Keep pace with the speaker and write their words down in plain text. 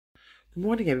Good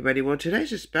morning, everybody. Well,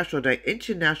 today's a special day,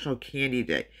 International Candy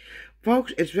Day.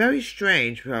 Folks, it's very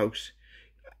strange, folks,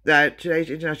 that today's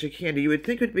International Candy, you would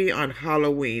think it would be on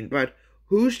Halloween, but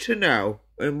who's to know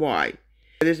and why?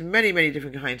 There's many, many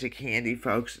different kinds of candy,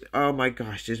 folks. Oh my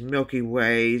gosh, there's Milky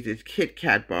Ways, there's Kit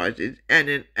Kat bars, there's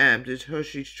M&M's, there's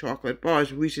Hershey's chocolate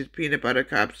bars, Reese's peanut butter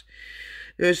cups.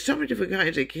 There's so many different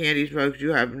kinds of candies, folks.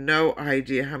 You have no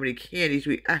idea how many candies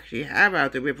we actually have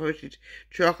out there. We have Hershey's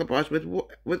chocolate bars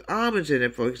with almonds in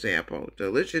it, for example.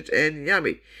 Delicious and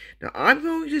yummy. Now, I'm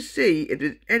going to see if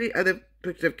there's any other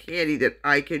pictures of candy that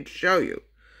I can show you.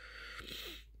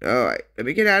 All right, let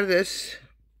me get out of this.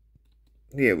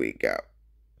 Here we go.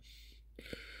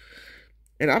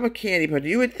 And I'm a candy person.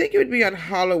 You would think it would be on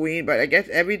Halloween, but I guess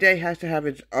every day has to have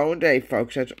its own day,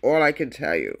 folks. That's all I can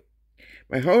tell you.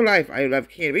 My whole life, I love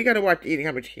candy. We gotta watch eating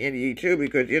how much candy you eat, too,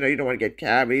 because, you don't want to get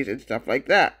cavities and stuff like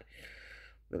that.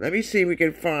 But let me see if we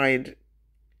can find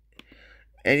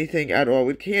anything at all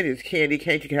with candy. There's candy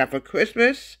canes you can have for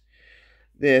Christmas.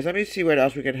 Let me see what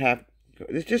else we can have.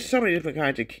 There's just so many different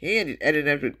kinds of candy.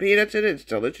 M&M's with peanuts in it. It's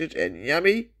delicious and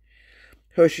yummy.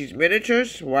 Hershey's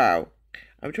miniatures. Wow.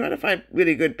 I'm trying to find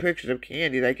really good pictures of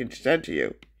candy that I can send to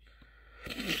you.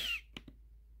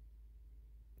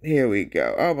 Here we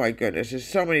go. Oh my goodness. There's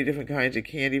so many different kinds of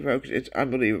candy, folks. It's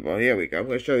unbelievable. Here we go. I'm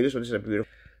going to show you this one. This is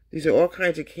beautiful. These are all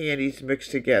kinds of candies mixed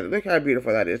together. Look how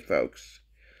beautiful that is, folks.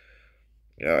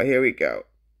 Oh, here we go.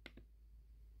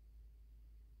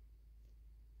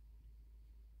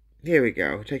 Here we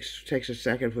go. It takes a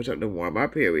second for something to warm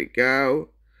up. Here we go.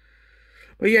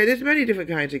 But yeah, there's many different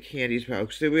kinds of candies,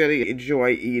 folks, to really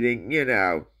enjoy eating,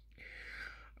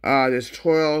 There's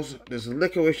twirls, there's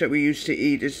licorice that we used to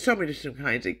eat. There's so many different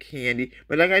kinds of candy.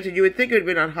 But like I said, you would think it would have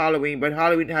been on Halloween, but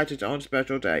Halloween has its own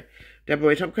special day.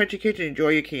 Deborah, some Crunchy Kitchen, enjoy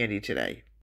your candy today.